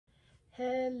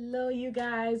Hello you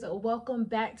guys, welcome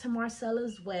back to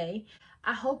Marcella's Way.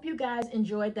 I hope you guys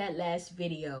enjoyed that last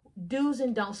video, do's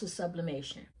and don'ts of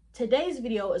sublimation. Today's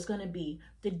video is going to be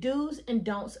the do's and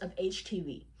don'ts of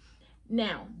HTV.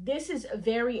 Now, this is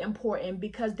very important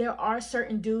because there are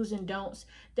certain do's and don'ts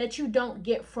that you don't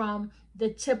get from the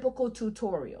typical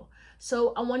tutorial.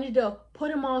 So I wanted to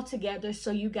put them all together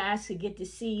so you guys could get to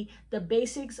see the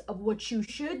basics of what you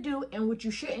should do and what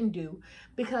you shouldn't do,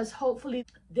 because hopefully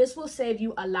this will save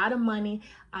you a lot of money,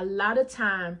 a lot of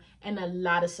time, and a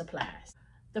lot of supplies.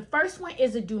 The first one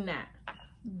is a do not.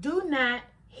 Do not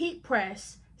heat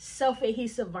press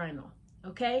self-adhesive vinyl,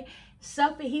 okay?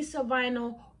 Self-adhesive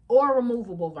vinyl or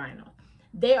removable vinyl.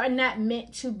 They are not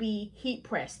meant to be heat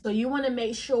pressed. So you want to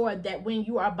make sure that when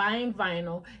you are buying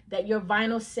vinyl, that your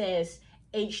vinyl says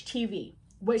HTV,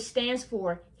 which stands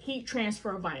for heat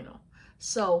transfer vinyl.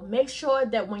 So make sure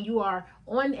that when you are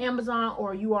on Amazon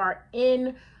or you are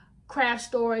in craft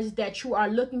stores that you are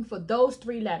looking for those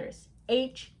three letters,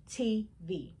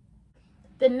 HTV.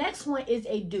 The next one is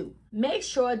a do. Make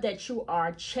sure that you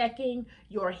are checking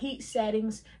your heat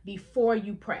settings before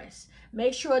you press.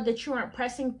 Make sure that you aren't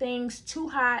pressing things too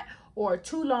hot or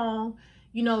too long.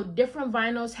 You know, different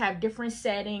vinyls have different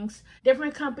settings.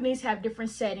 Different companies have different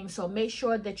settings. So make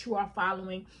sure that you are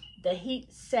following the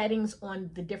heat settings on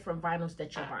the different vinyls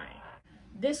that you're buying.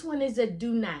 This one is a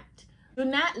do not. Do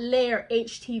not layer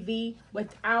HTV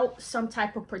without some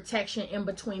type of protection in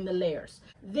between the layers.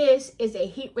 This is a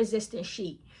heat resistant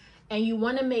sheet, and you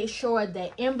want to make sure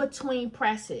that in between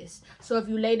presses, so if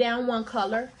you lay down one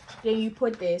color, then you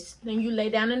put this, then you lay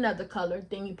down another color,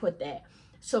 then you put that.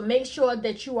 So make sure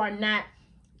that you are not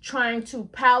trying to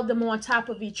pile them on top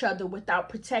of each other without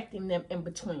protecting them in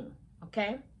between,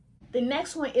 okay? The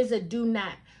next one is a do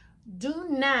not. Do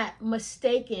not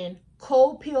mistaken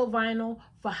cold peel vinyl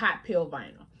for hot peel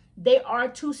vinyl. They are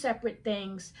two separate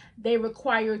things. They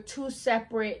require two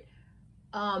separate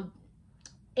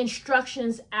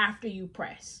instructions after you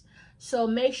press. So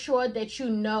make sure that you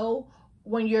know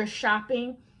when you're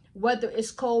shopping whether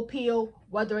it's cold peel,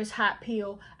 whether it's hot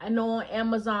peel. I know on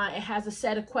Amazon it has a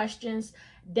set of questions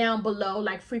down below,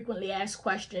 like frequently asked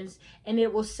questions, and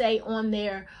it will say on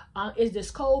there, is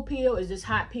this cold peel, is this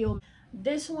hot peel?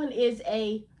 This one is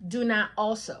a do not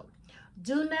also.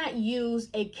 Do not use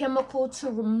a chemical to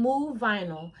remove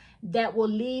vinyl that will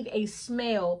leave a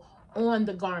smell on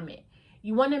the garment.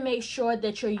 You want to make sure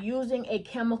that you're using a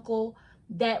chemical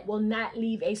that will not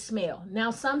leave a smell. Now,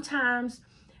 sometimes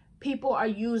people are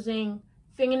using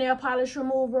fingernail polish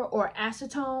remover or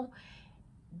acetone.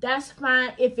 That's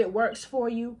fine if it works for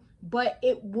you, but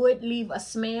it would leave a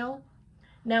smell.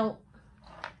 Now,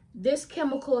 this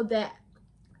chemical that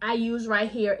I use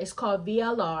right here is called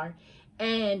VLR,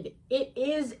 and it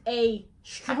is a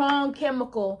strong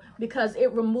chemical because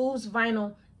it removes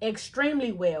vinyl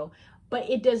extremely well, but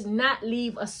it does not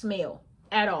leave a smell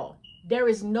at all. There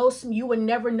is no, you would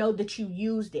never know that you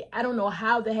used it. I don't know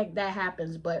how the heck that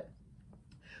happens, but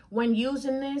when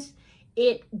using this,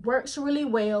 it works really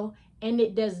well and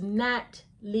it does not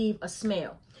leave a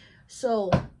smell. So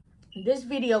this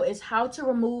video is how to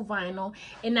remove vinyl,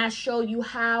 and I show you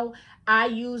how I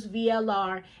use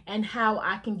VLR and how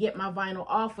I can get my vinyl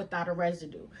off without a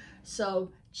residue.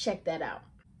 So check that out.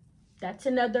 That's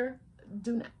another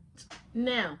do not.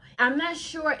 Now, I'm not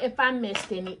sure if I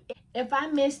missed any. If I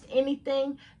missed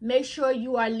anything, make sure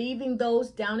you are leaving those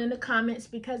down in the comments,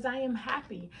 because I am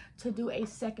happy to do a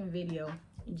second video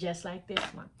just like this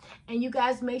one. And you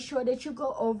guys make sure that you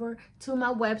go over to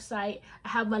my website. I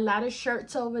have a lot of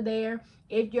shirts over there.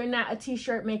 If you're not a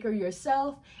t-shirt maker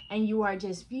yourself and you are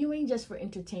just viewing just for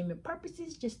entertainment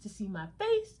purposes, just to see my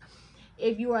face,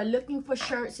 if you are looking for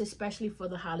shirts, especially for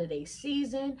the holiday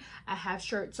season, I have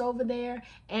shirts over there,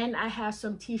 and I have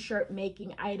some t-shirt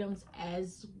making items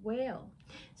as well.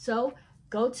 So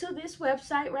go to this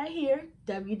website right here,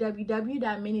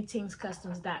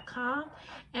 www.minitingzcustoms.com,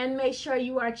 and make sure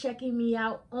you are checking me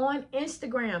out on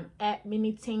Instagram at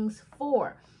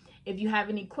minitingz4. If you have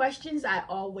any questions, I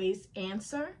always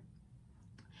answer.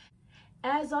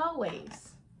 As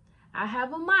always, I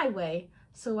have a my way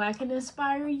so I can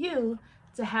inspire you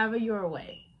to have a your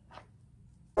way.